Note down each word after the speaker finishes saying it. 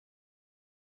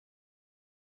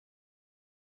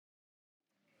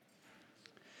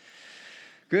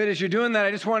Good. As you're doing that,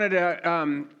 I just wanted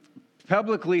to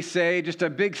publicly say just a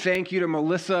big thank you to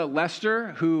Melissa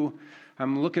Lester, who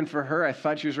I'm looking for her. I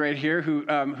thought she was right here,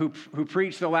 who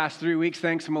preached the last 3 weeks.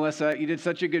 Thanks, Melissa. You did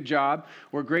such a good job.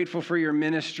 We're grateful for your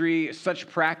ministry, such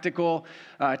practical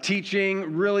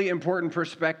teaching, really important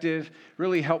perspective,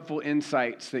 really helpful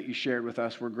insights that you shared with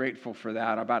us. We're grateful for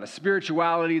that, about a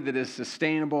spirituality that is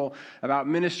sustainable, about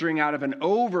ministering out of an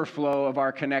overflow of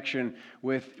our connection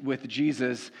with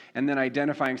Jesus, and then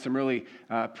identifying some really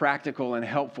practical and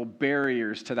helpful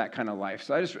barriers to that kind of life.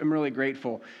 So I just am really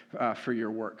grateful for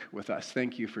your work with us.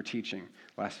 Thank you for teaching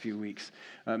last few weeks.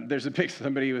 There's a picture,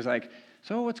 somebody who was like,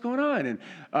 so what's going on? And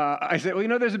I said,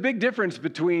 well, there's a big difference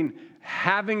between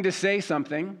having to say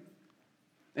something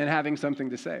and having something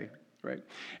to say, right?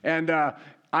 And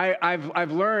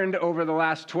I've learned over the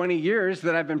last 20 years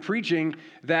that I've been preaching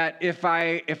that if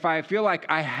I feel like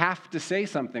I have to say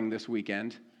something this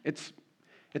weekend, it's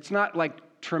not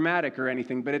like traumatic or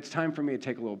anything, but it's time for me to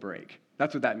take a little break.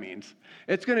 That's what that means.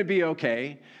 It's going to be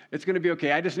okay. It's going to be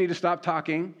okay. I just need to stop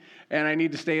talking, and I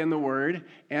need to stay in the Word.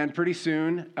 And pretty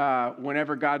soon,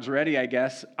 whenever God's ready, I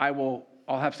guess, I'll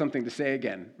have something to say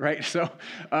again, right? So,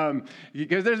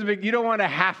 because you don't want to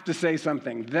have to say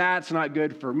something. That's not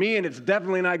good for me, and it's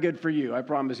definitely not good for you. I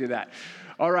promise you that.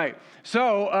 All right.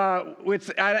 So,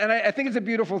 I think it's a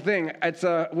beautiful thing. It's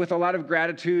with a lot of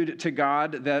gratitude to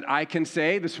God that I can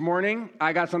say this morning,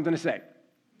 I got something to say.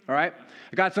 All right?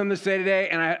 I got something to say today,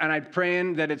 and I'm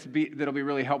praying that that'll be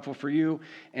really helpful for you,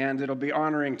 and it'll be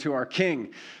honoring to our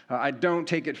King. I don't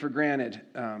take it for granted,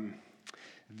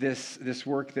 this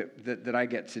work that I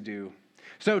get to do.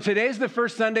 So today's the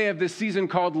first Sunday of this season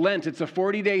called Lent. It's a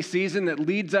 40-day season that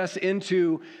leads us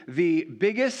into the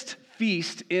biggest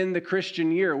feast in the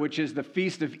Christian year, which is the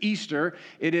Feast of Easter.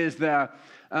 It's the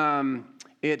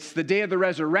day of the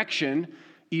resurrection,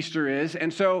 Easter is.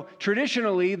 And so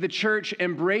traditionally, the church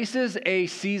embraces a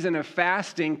season of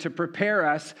fasting to prepare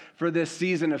us for this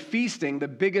season of feasting, the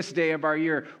biggest day of our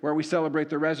year, where we celebrate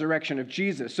the resurrection of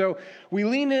Jesus. So we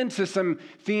lean into some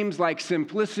themes like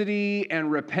simplicity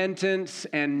and repentance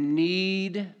and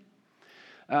need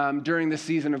during the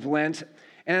season of Lent.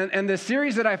 And the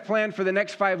series that I've planned for the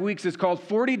next 5 weeks is called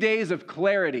 40 Days of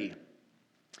Clarity: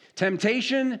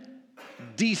 Temptation,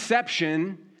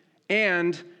 Deception,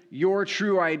 and Your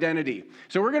True Identity.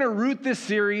 So we're going to root this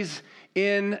series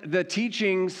in the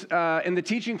teaching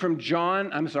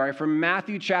from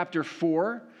Matthew chapter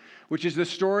 4, which is the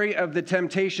story of the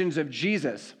temptations of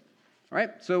Jesus. All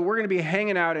right, so we're going to be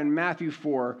hanging out in Matthew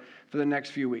 4 for the next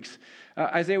few weeks.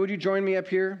 Isaiah, would you join me up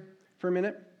here for a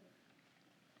minute?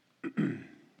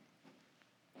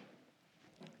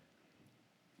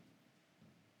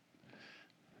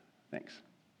 Thanks.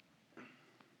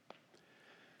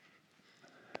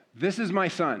 This is my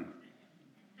son.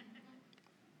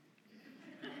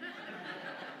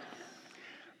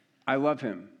 I love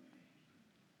him.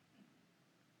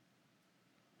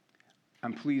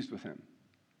 I'm pleased with him.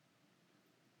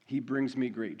 He brings me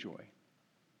great joy.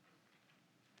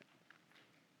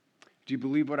 Do you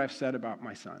believe what I've said about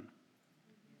my son?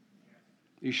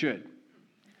 You should,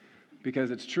 because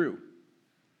it's true.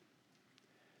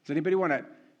 Does anybody want to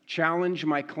challenge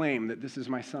my claim that this is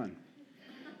my son?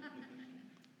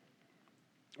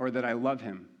 Or that I love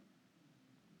him?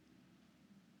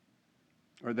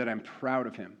 Or that I'm proud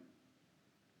of him?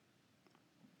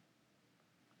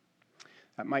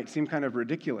 That might seem kind of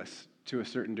ridiculous to a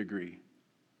certain degree.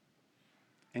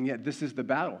 And yet this is the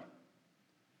battle.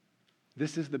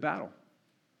 This is the battle.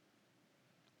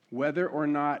 Whether or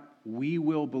not we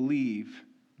will believe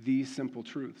these simple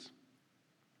truths.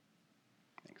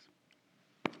 Thanks.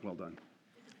 Well done.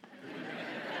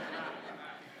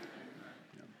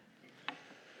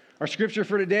 Our scripture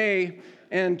for today,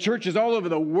 and churches all over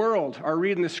the world are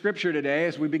reading the scripture today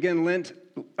as we begin Lent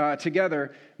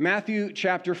together. Matthew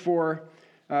chapter 4,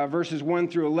 verses 1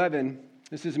 through 11.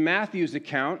 This is Matthew's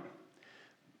account.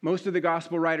 Most of the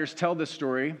gospel writers tell this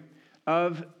story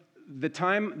of the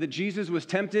time that Jesus was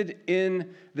tempted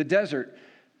in the desert.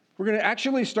 We're going to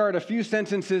actually start a few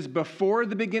sentences before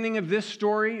the beginning of this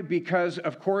story because,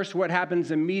 of course, what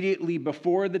happens immediately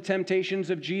before the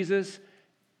temptations of Jesus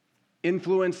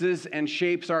influences and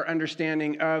shapes our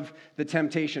understanding of the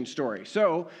temptation story.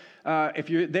 So, if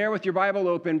you're there with your Bible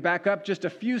open, back up just a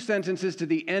few sentences to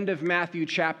the end of Matthew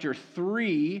chapter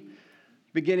 3,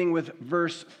 beginning with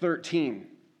verse 13.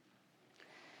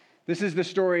 This is the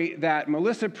story that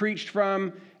Melissa preached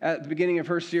from at the beginning of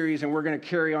her series, and we're going to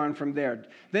carry on from there.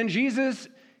 Then Jesus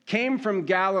came from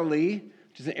Galilee,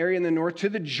 which is an area in the north, to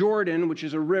the Jordan, which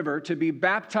is a river, to be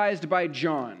baptized by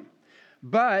John.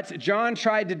 But John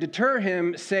tried to deter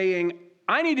him, saying,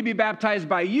 I need to be baptized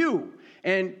by you.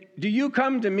 And do you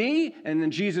come to me? And then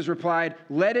Jesus replied,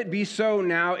 let it be so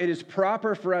now. It is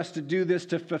proper for us to do this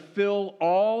to fulfill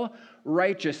all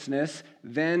righteousness.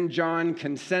 Then John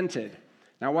consented.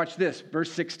 Now watch this,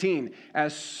 verse 16.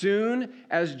 As soon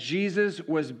as Jesus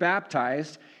was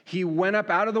baptized, he went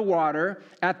up out of the water.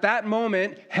 At that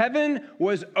moment, heaven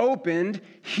was opened.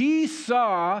 He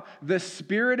saw the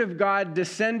Spirit of God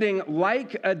descending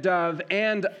like a dove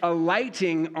and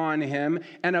alighting on him.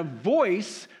 And a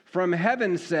voice from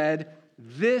heaven said,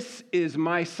 this is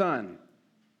my Son,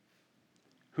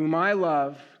 whom I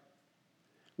love.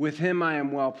 With him I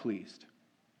am well pleased.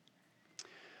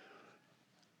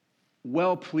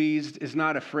 Well pleased is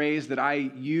not a phrase that I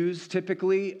use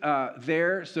typically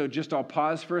there, so just I'll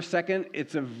pause for a second.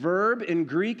 It's a verb in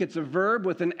Greek. It's a verb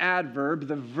with an adverb.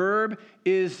 The verb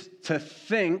is to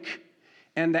think,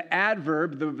 and the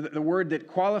adverb, the word that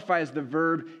qualifies the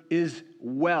verb, is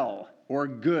well or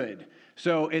good.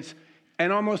 So it's,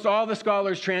 and almost all the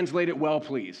scholars translate it well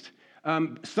pleased.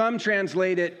 Some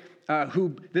translate it,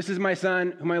 this is my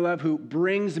Son, whom I love, who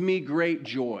brings me great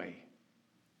joy.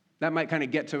 That might kind of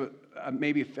get to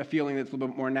maybe a feeling that's a little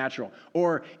bit more natural.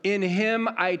 Or, in him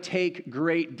I take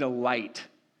great delight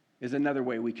is another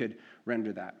way we could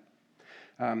render that.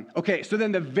 Okay, so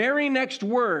then the very next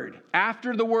word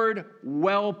after the word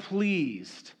well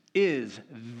pleased is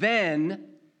then,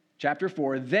 chapter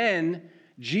 4, then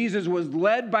Jesus was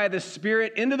led by the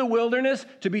Spirit into the wilderness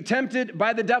to be tempted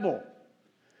by the devil.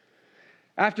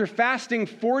 After fasting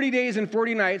 40 days and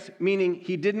 40 nights, meaning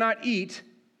he did not eat,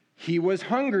 he was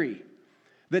hungry.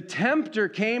 The tempter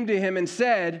came to him and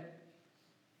said,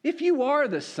 if you are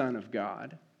the Son of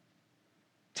God,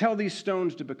 tell these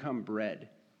stones to become bread.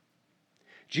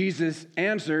 Jesus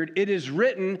answered, it is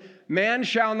written, man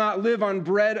shall not live on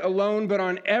bread alone, but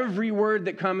on every word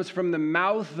that comes from the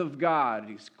mouth of God.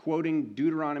 He's quoting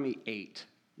Deuteronomy 8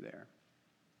 there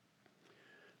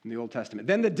in the Old Testament.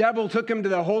 Then the devil took him to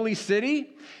the holy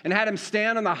city and had him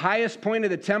stand on the highest point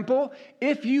of the temple.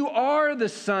 If you are the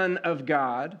Son of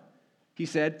God, he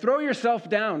said, throw yourself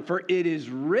down, for it is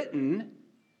written,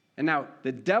 and now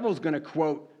the devil's going to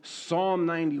quote Psalm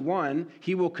 91,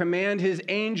 he will command his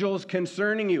angels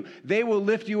concerning you. They will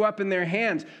lift you up in their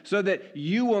hands so that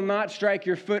you will not strike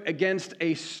your foot against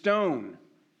a stone.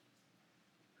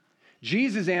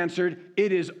 Jesus answered,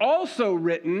 it is also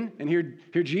written, and here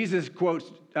Jesus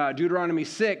quotes Deuteronomy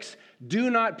 6, do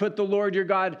not put the Lord your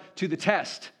God to the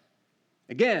test.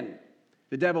 Again,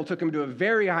 the devil took him to a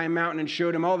very high mountain and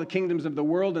showed him all the kingdoms of the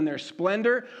world and their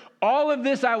splendor. All of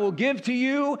this I will give to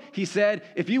you, he said,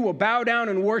 if you will bow down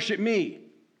and worship me.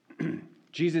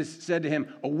 Jesus said to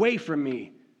him, away from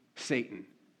me, Satan.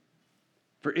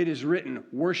 For it is written,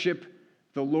 worship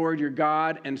the Lord your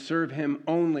God and serve him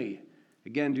only.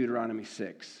 Again, Deuteronomy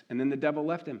 6. And then the devil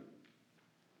left him.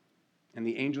 And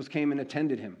the angels came and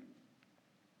attended him.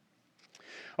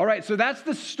 All right, so that's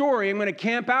the story. I'm going to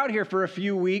camp out here for a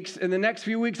few weeks. In the next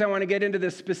few weeks, I want to get into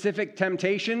the specific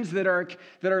temptations that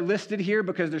are listed here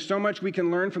because there's so much we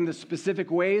can learn from the specific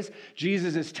ways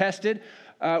Jesus is tested.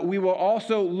 We will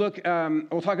also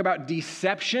we'll talk about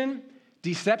deception.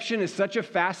 Deception is such a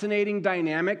fascinating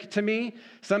dynamic to me,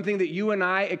 something that you and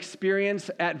I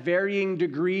experience at varying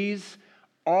degrees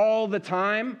all the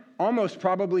time, almost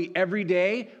probably every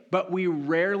day, but we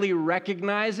rarely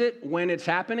recognize it when it's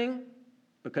happening.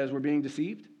 Because we're being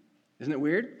deceived. Isn't it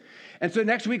weird? And so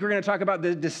next week, we're going to talk about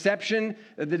the deception,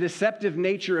 the deceptive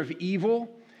nature of evil.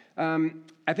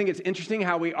 I think it's interesting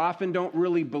how we often don't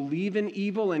really believe in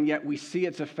evil, and yet we see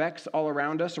its effects all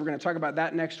around us. So we're going to talk about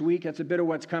that next week. That's a bit of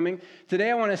what's coming.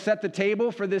 Today, I want to set the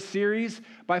table for this series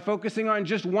by focusing on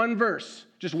just one verse.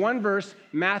 Just one verse,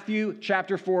 Matthew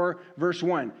chapter 4, verse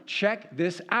 1. Check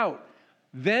this out.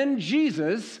 Then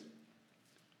Jesus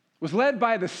was led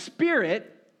by the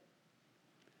Spirit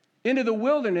into the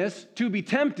wilderness to be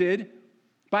tempted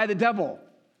by the devil.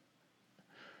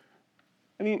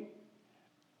 I mean,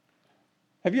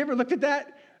 have you ever looked at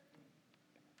that?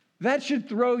 That should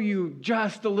throw you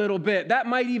just a little bit. That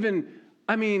might even,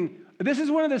 this is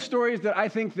one of the stories that I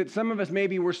think that some of us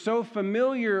maybe were so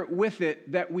familiar with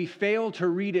it that we fail to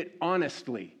read it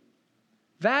honestly.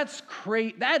 That's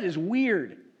crazy. That is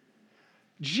weird.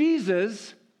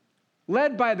 Jesus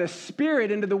led by the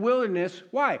Spirit into the wilderness.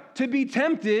 Why? To be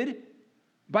tempted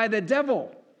by the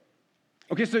devil.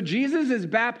 Okay, so Jesus is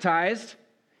baptized,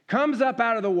 comes up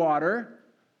out of the water,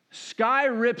 sky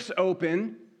rips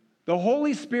open, the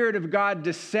Holy Spirit of God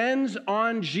descends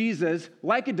on Jesus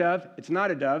like a dove. It's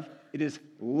not a dove. It is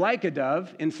like a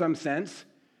dove in some sense.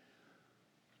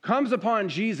 Comes upon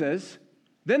Jesus.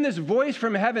 Then this voice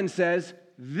from heaven says,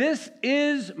 this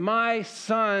is my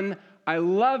Son. I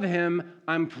love him,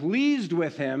 I'm pleased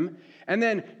with him. And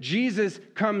then Jesus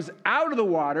comes out of the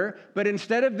water, but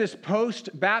instead of this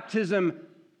post-baptism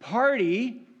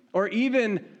party, or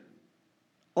even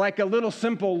like a little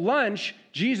simple lunch,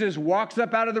 Jesus walks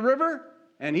up out of the river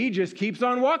and he just keeps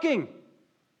on walking.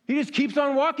 He just keeps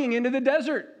on walking into the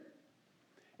desert.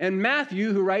 And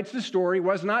Matthew, who writes the story,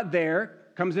 was not there,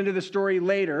 comes into the story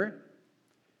later,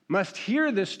 must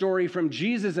hear this story from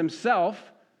Jesus himself,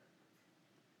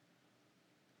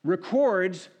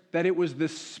 records that it was the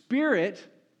Spirit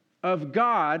of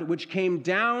God which came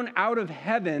down out of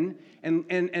heaven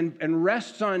and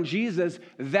rests on Jesus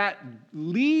that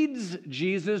leads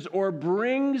Jesus or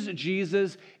brings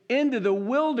Jesus into the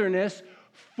wilderness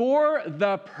for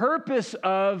the purpose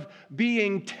of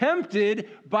being tempted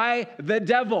by the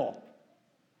devil.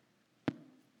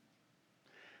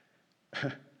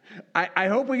 I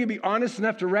hope we can be honest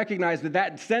enough to recognize that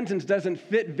that sentence doesn't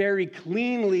fit very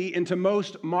cleanly into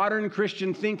most modern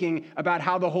Christian thinking about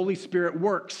how the Holy Spirit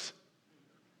works.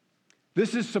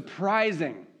 This is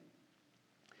surprising.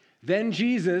 Then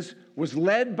Jesus was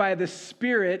led by the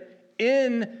Spirit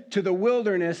into the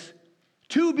wilderness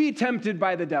to be tempted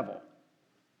by the devil.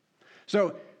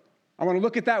 So I want to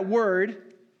look at that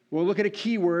word. We'll look at a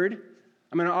key word.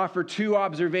 I'm going to offer two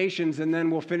observations, and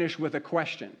then we'll finish with a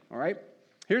question, all right?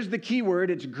 Here's the key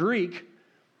word. It's Greek.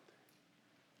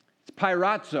 It's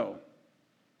pairazzo.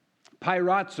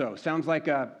 Pairazzo sounds like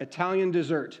an Italian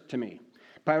dessert to me.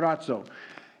 Pairazzo.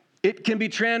 It can be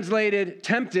translated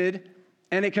tempted,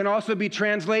 and it can also be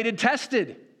translated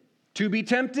tested. To be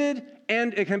tempted,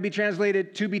 and it can be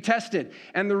translated to be tested.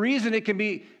 And the reason it can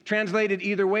be translated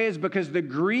either way is because the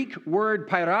Greek word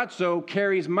pairazzo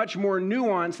carries much more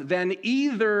nuance than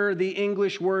either the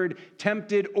English word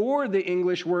tempted or the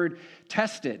English word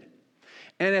tested.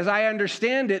 And as I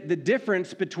understand it, the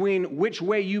difference between which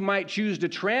way you might choose to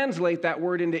translate that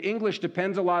word into English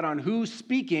depends a lot on who's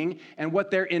speaking and what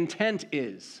their intent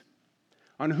is.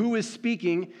 On who is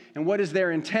speaking and what is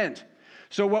their intent.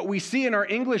 So what we see in our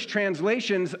English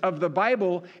translations of the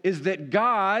Bible is that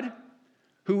God,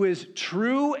 who is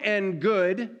true and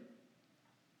good,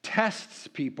 tests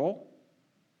people,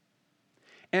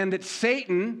 and that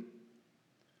Satan,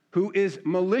 who is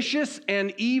malicious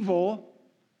and evil,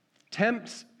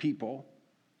 tempts people.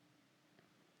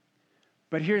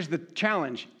 But here's the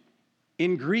challenge.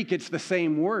 In Greek, it's the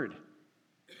same word.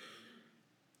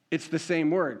 It's the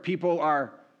same word. People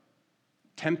are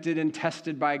tempted and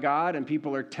tested by God, and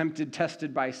people are tempted,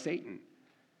 tested by Satan.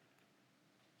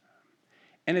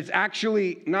 And it's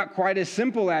actually not quite as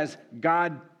simple as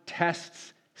God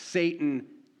tests, Satan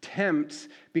tempts,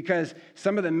 because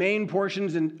some of the main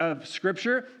portions of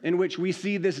Scripture in which we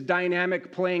see this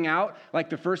dynamic playing out,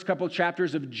 like the first couple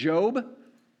chapters of Job,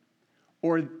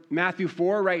 or Matthew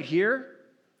 4 right here,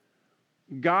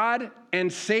 God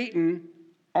and Satan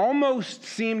almost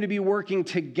seem to be working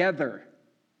together.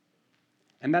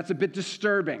 And that's a bit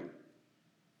disturbing.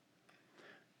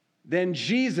 Then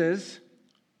Jesus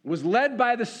was led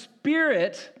by the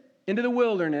Spirit into the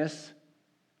wilderness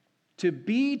to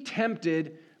be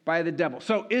tempted by the devil.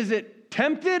 So is it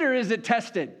tempted or is it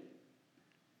tested?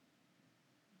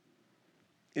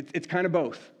 It's kind of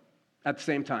both at the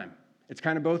same time. It's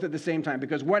kind of both at the same time,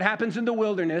 because what happens in the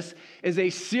wilderness is a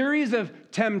series of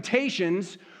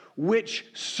temptations which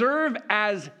serve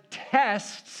as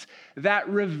tests that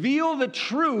reveal the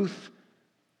truth,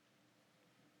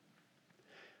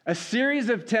 a series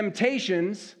of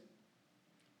temptations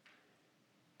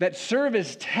that serve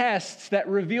as tests that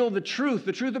reveal the truth.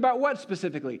 The truth about what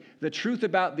specifically? The truth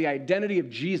about the identity of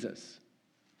Jesus.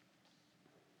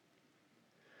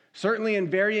 Certainly in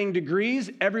varying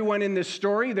degrees, everyone in this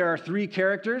story, there are three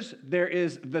characters. There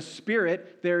is the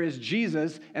Spirit, there is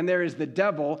Jesus, and there is the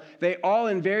devil. They all,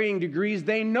 in varying degrees,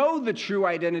 they know the true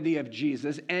identity of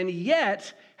Jesus, and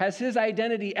yet, has his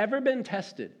identity ever been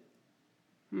tested?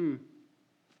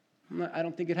 I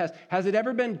don't think it has. Has it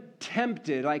ever been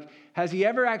tempted? Like, has he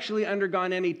ever actually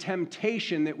undergone any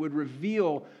temptation that would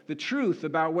reveal the truth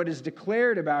about what is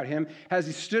declared about him? Has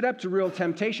he stood up to real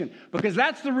temptation? Because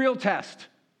that's the real test.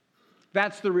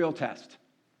 That's the real test.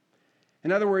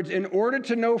 In other words, in order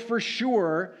to know for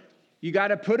sure, you got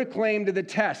to put a claim to the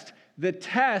test. The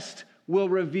test will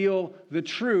reveal the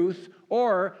truth,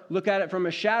 or look at it from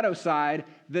a shadow side,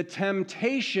 the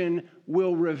temptation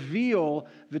will reveal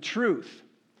the truth.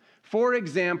 For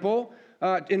example,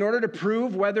 in order to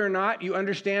prove whether or not you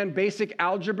understand basic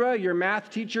algebra, your math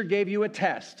teacher gave you a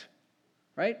test,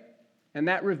 right? And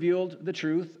that revealed the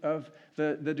truth of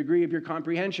the degree of your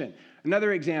comprehension.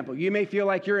 Another example, you may feel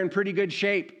like you're in pretty good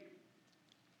shape,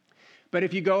 But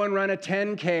if you go and run a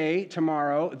 10K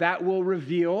tomorrow, that will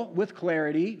reveal with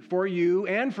clarity for you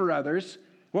and for others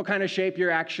what kind of shape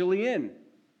you're actually in.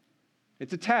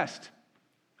 It's a test.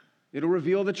 It'll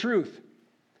reveal the truth.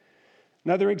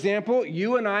 Another example,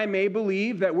 you and I may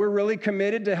believe that we're really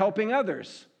committed to helping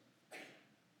others.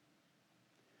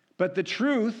 But the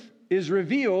truth is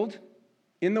revealed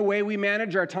in the way we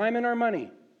manage our time and our money.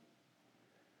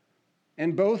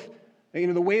 And both,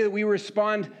 the way that we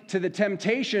respond to the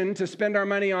temptation to spend our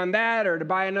money on that or to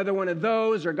buy another one of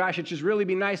those, or gosh, it just really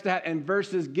be nice to have, and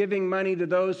versus giving money to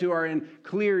those who are in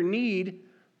clear need,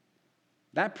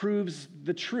 that proves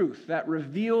the truth. That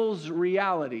reveals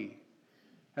reality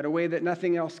in a way that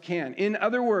nothing else can. In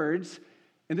other words,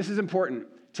 and this is important,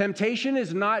 temptation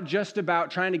is not just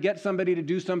about trying to get somebody to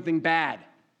do something bad.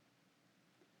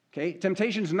 Okay?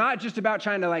 Temptation is not just about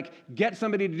trying to get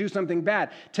somebody to do something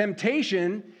bad.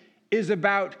 Temptation is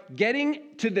about getting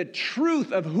to the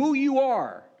truth of who you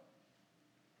are.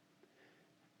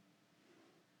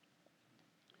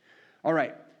 All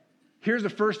right, here's the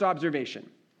first observation.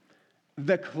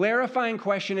 The clarifying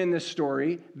question in this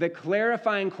story, the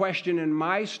clarifying question in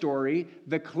my story,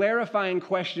 the clarifying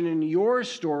question in your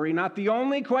story, not the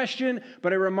only question,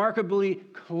 but a remarkably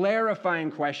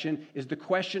clarifying question, is the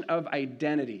question of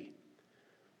identity.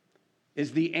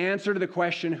 Is the answer to the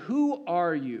question, who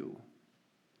are you?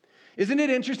 Isn't it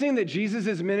interesting that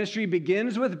Jesus' ministry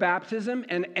begins with baptism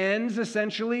and ends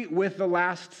essentially with the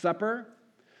Last Supper?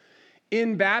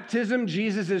 In baptism,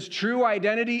 Jesus' true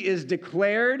identity is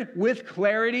declared with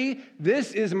clarity.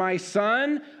 This is my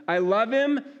son. I love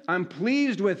him. I'm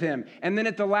pleased with him. And then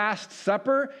at the Last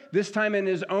Supper, this time in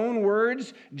his own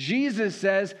words, Jesus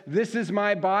says, this is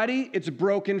my body. It's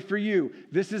broken for you.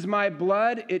 This is my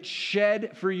blood. It's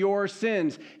shed for your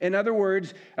sins. In other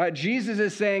words, Jesus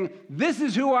is saying, this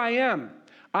is who I am.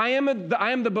 I am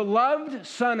the beloved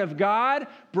Son of God,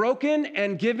 broken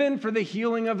and given for the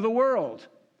healing of the world.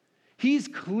 He's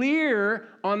clear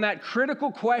on that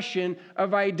critical question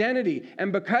of identity.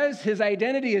 And because his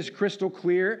identity is crystal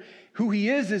clear, who he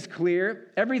is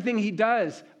clear, everything he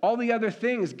does, all the other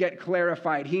things get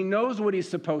clarified. He knows what he's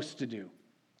supposed to do.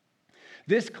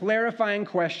 This clarifying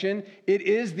question, it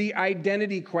is the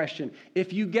identity question.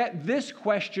 If you get this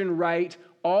question right,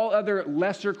 all other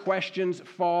lesser questions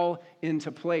fall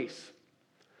into place.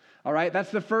 All right, that's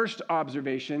the first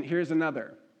observation. Here's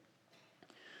another.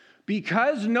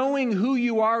 Because knowing who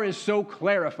you are is so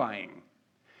clarifying,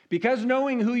 because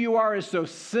knowing who you are is so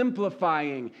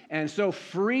simplifying and so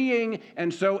freeing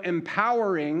and so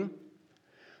empowering,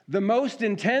 the most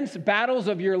intense battles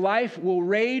of your life will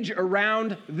rage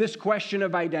around this question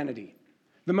of identity.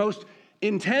 The most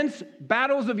intense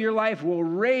battles of your life will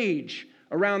rage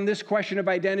around this question of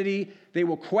identity. They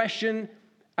will question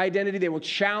identity. They will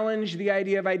challenge the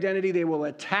idea of identity. They will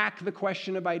attack the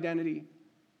question of identity.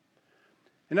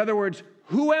 In other words,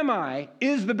 who am I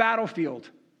is the battlefield.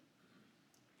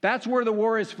 That's where the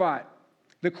war is fought.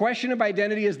 The question of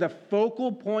identity is the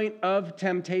focal point of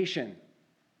temptation.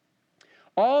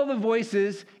 All the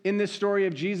voices in this story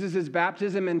of Jesus'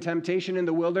 baptism and temptation in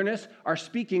the wilderness are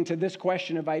speaking to this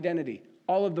question of identity.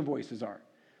 All of the voices are.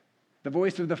 The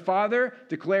voice of the Father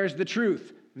declares the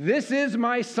truth. This is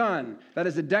my son. That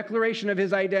is a declaration of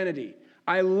his identity.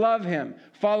 I love him,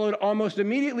 followed almost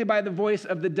immediately by the voice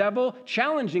of the devil,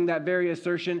 challenging that very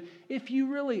assertion, if you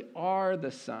really are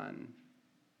the Son.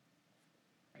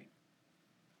 Right?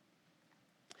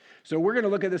 So we're going to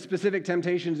look at the specific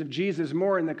temptations of Jesus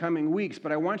more in the coming weeks,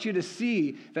 but I want you to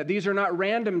see that these are not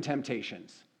random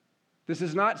temptations. This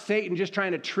is not Satan just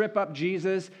trying to trip up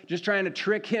Jesus, just trying to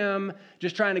trick him,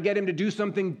 just trying to get him to do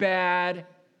something bad.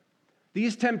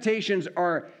 These temptations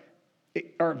are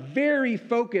very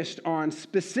focused on,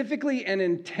 specifically and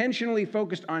intentionally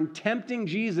focused on tempting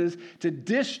Jesus to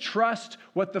distrust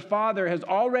what the Father has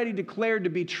already declared to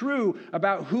be true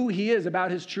about who he is,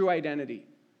 about his true identity.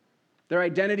 They're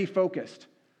identity focused.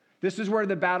 This is where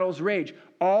the battles rage.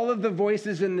 All of the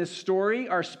voices in this story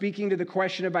are speaking to the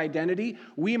question of identity.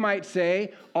 We might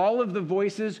say all of the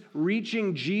voices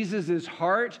reaching Jesus'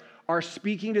 heart are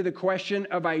speaking to the question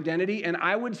of identity. And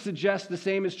I would suggest the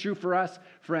same is true for us,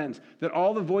 friends, that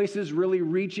all the voices really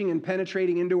reaching and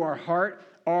penetrating into our heart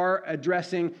are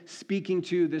addressing, speaking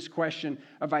to this question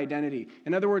of identity.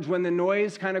 In other words, when the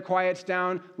noise kind of quiets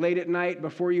down late at night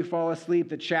before you fall asleep,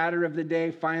 the chatter of the day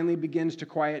finally begins to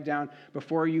quiet down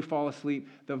before you fall asleep,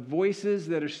 the voices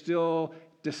that are still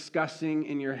discussing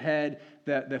in your head,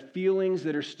 the feelings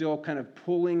that are still kind of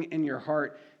pulling in your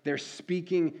heart, they're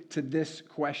speaking to this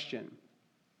question.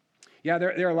 Yeah,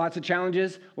 there are lots of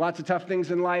challenges, lots of tough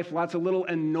things in life, lots of little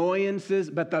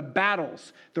annoyances, but the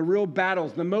battles, the real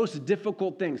battles, the most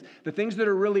difficult things, the things that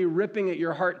are really ripping at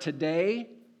your heart today,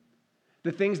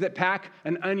 the things that pack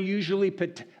an unusually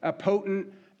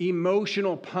potent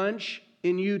emotional punch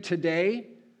in you today,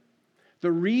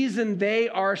 the reason they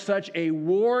are such a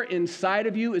war inside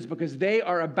of you is because they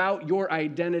are about your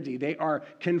identity. They are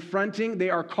confronting, they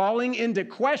are calling into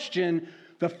question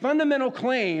the fundamental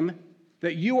claim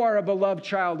that you are a beloved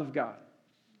child of God.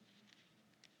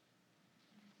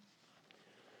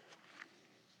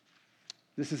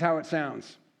 This is how it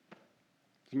sounds.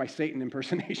 It's my Satan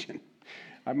impersonation.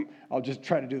 I'll just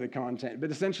try to do the content.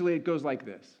 But essentially it goes like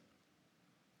this.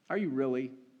 Are you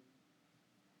really?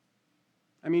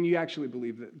 I mean, you actually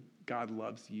believe that God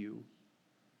loves you.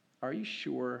 Are you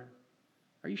sure?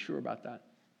 Are you sure about that?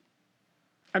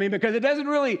 I mean, because it doesn't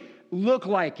really look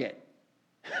like it.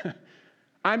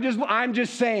 I'm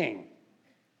just saying.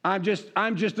 I'm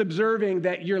just observing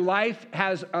that your life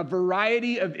has a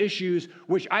variety of issues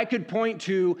which I could point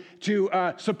to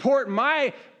support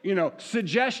my,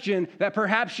 suggestion that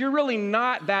perhaps you're really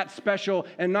not that special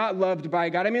and not loved by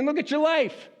God. I mean, look at your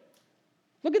life.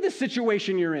 Look at the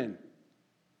situation you're in.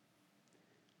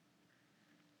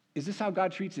 Is this how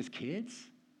God treats his kids?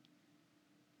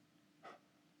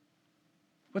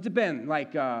 What's it been,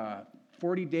 like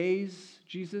 40 days,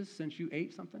 Jesus, since you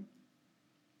ate something?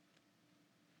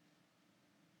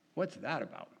 What's that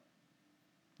about?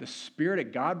 The Spirit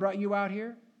of God brought you out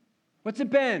here? What's it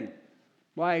been?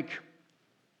 Like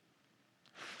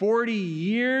 40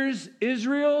 years,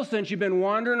 Israel, since you've been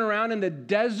wandering around in the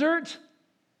desert?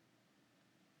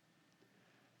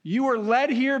 You were led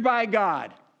here by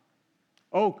God.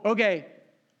 Oh, okay,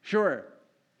 sure.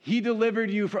 He delivered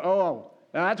you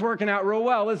that's working out real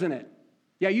well, isn't it?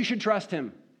 Yeah, you should trust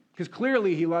him because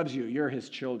clearly he loves you. You're his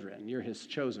children. You're his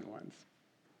chosen ones.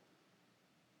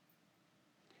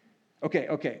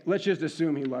 Okay, let's just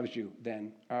assume he loves you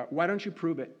then. Why don't you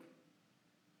prove it?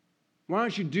 Why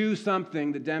don't you do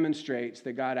something that demonstrates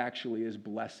that God actually is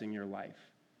blessing your life,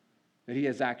 that he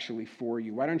is actually for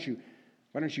you? Why don't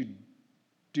you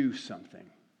do something?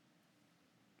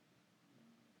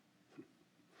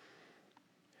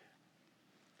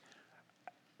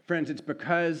 Friends, it's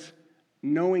because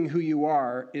knowing who you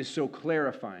are is so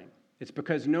clarifying. It's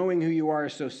because knowing who you are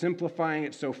is so simplifying,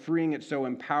 it's so freeing, it's so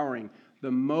empowering.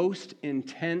 The most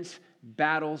intense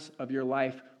battles of your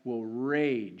life will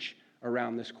rage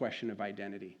around this question of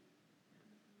identity.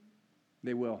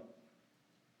 They will.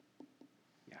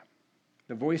 Yeah.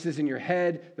 The voices in your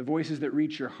head, the voices that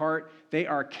reach your heart, they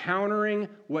are countering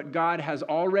what God has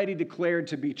already declared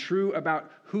to be true about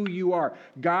who you are.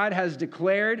 God has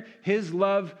declared his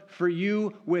love for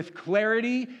you with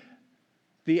clarity.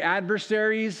 The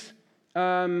adversary's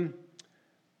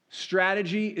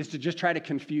strategy is to just try to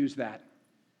confuse that.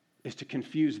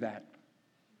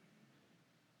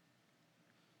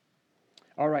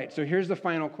 All right, so here's the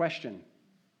final question.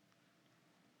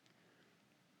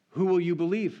 Who will you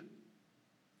believe?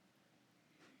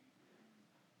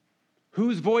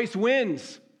 Whose voice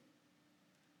wins?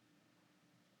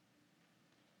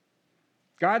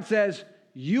 God says,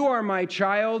 "You are my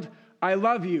child, I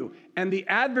love you." And the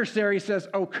adversary says,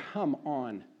 "Oh, come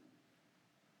on.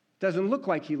 Doesn't look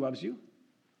like he loves you."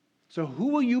 So who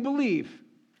will you believe?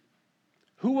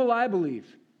 Who will I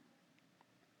believe?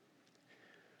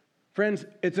 Friends,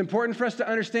 it's important for us to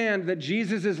understand that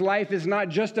Jesus' life is not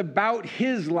just about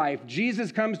his life.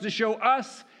 Jesus comes to show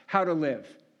us how to live.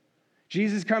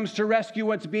 Jesus comes to rescue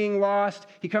what's being lost.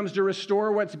 He comes to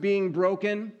restore what's being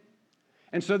broken.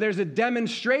 And so there's a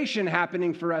demonstration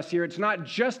happening for us here. It's not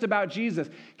just about Jesus.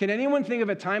 Can anyone think of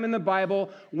a time in the Bible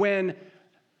when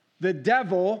the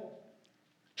devil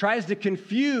tries to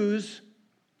confuse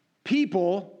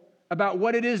people about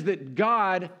what it is that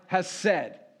God has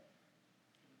said?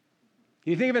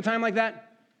 Can you think of a time like that?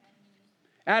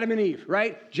 Adam and Eve,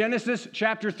 right? Genesis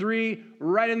chapter 3,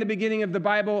 right in the beginning of the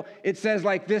Bible, it says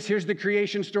like this. Here's the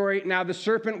creation story. Now the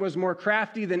serpent was more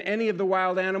crafty than any of the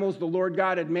wild animals the Lord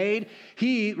God had made.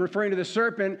 He, referring to the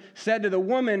serpent, said to the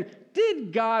woman,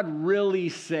 "Did God really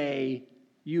say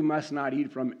you must not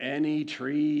eat from any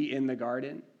tree in the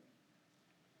garden?"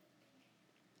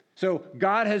 So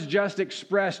God has just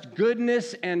expressed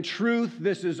goodness and truth.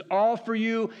 This is all for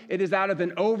you. It is out of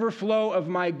an overflow of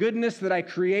my goodness that I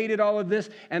created all of this.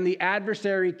 And the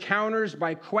adversary counters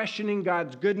by questioning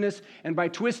God's goodness and by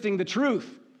twisting the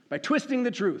truth.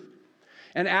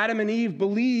 And Adam and Eve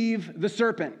believe the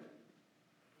serpent.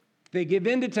 They give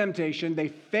in to temptation. They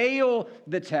fail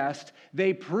the test.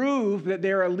 They prove that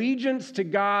their allegiance to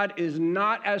God is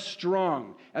not as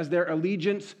strong as their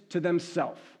allegiance to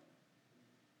themselves.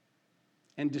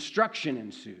 and destruction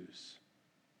ensues.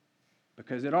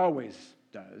 Because it always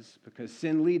does, because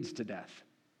sin leads to death.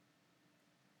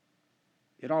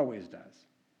 It always does.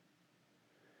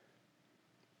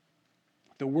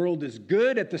 The world is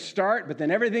good at the start, but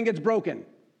then everything gets broken.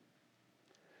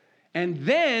 And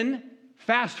then,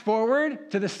 fast forward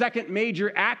to the second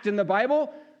major act in the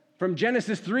Bible, from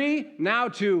Genesis 3 now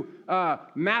to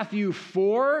Matthew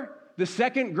 4, the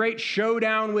second great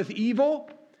showdown with evil.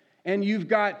 And you've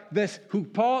got this,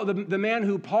 the man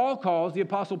who Paul calls, the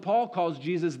Apostle Paul calls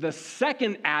Jesus the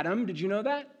second Adam. Did you know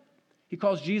that? He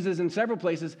calls Jesus in several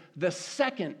places the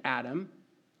second Adam.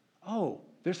 Oh,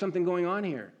 there's something going on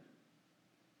here.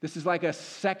 This is like a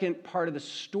second part of the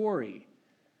story.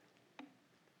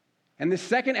 And the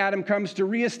second Adam comes to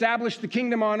reestablish the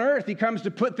kingdom on earth. He comes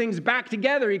to put things back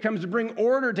together. He comes to bring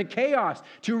order to chaos,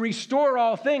 to restore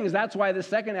all things. That's why the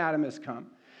second Adam has come.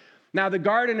 Now, the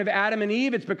garden of Adam and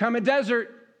Eve, it's become a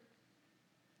desert.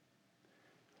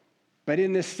 But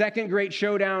in this second great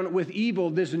showdown with evil,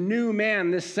 this new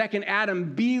man, this second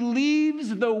Adam,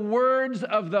 believes the words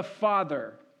of the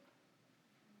Father.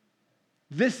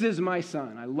 This is my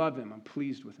son. I love him. I'm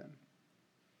pleased with him.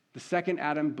 The second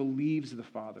Adam believes the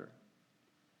Father.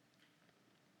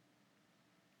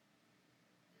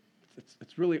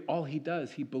 It's really all he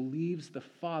does. He believes the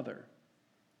Father.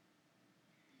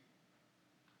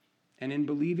 And in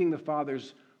believing the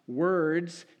Father's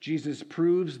words, Jesus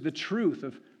proves the truth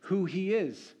of who he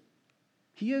is.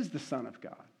 He is the Son of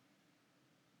God.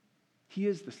 He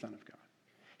is the Son of God.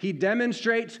 He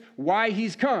demonstrates why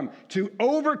he's come, to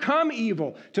overcome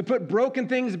evil, to put broken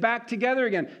things back together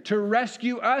again, to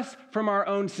rescue us from our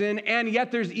own sin. And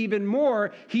yet there's even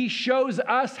more. He shows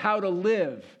us how to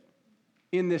live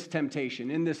in this temptation,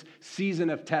 in this season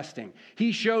of testing.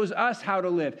 He shows us how to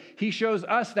live. He shows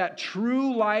us that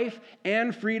true life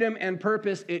and freedom and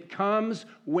purpose, it comes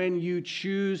when you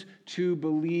choose to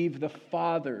believe the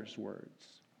Father's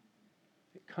words.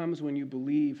 It comes when you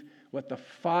believe what the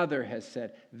Father has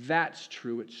said. That's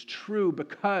true. It's true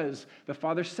because the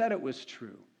Father said it was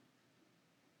true.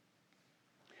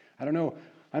 I don't know.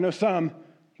 I know some,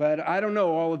 but I don't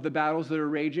know all of the battles that are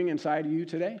raging inside of you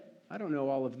today. I don't know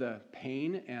all of the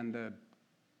pain and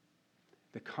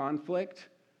the conflict.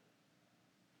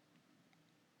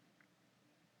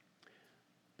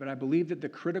 But I believe that the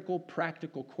critical,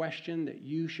 practical question that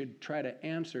you should try to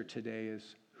answer today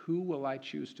is, who will I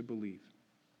choose to believe?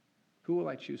 Who will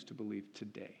I choose to believe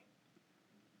today?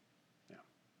 Yeah.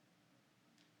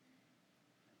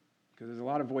 Because there's a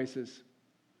lot of voices,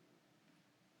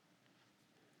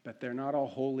 but they're not all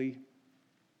holy.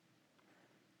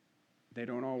 They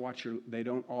don't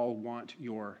all want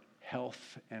your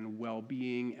health and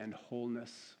well-being and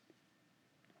wholeness.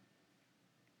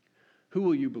 Who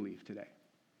will you believe today?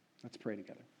 Let's pray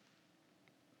together.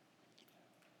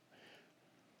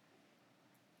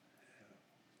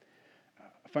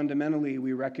 Fundamentally,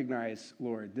 we recognize,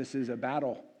 Lord, this is a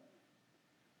battle.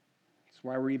 That's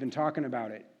why we're even talking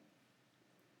about it.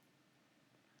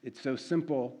 It's so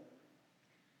simple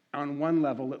on one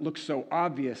level. It looks so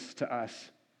obvious to us.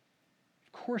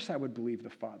 Of course I would believe the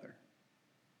Father.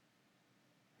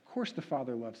 Of course the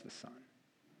Father loves the Son.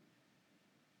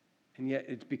 And yet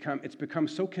it's become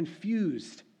so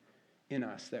confused in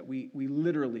us that we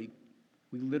literally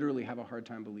have a hard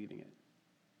time believing it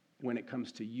when it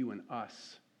comes to you and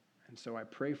us. And so I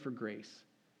pray for grace.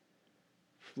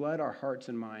 Flood our hearts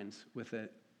and minds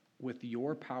with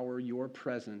your power, your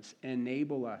presence.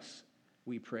 Enable us,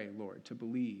 we pray, Lord, to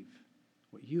believe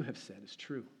what you have said is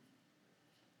true.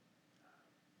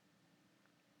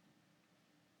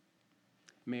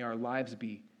 May our lives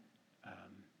be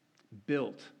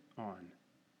built on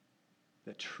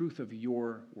the truth of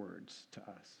your words to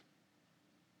us.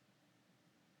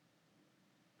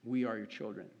 We are your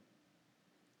children,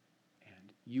 and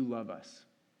you love us.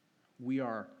 We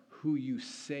are who you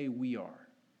say we are.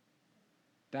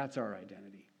 That's our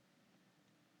identity.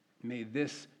 May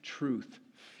this truth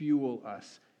fuel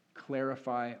us,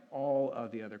 clarify all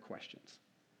of the other questions.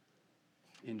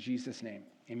 In Jesus' name,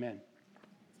 amen.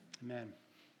 Amen.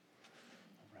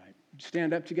 All right.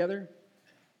 Stand up together.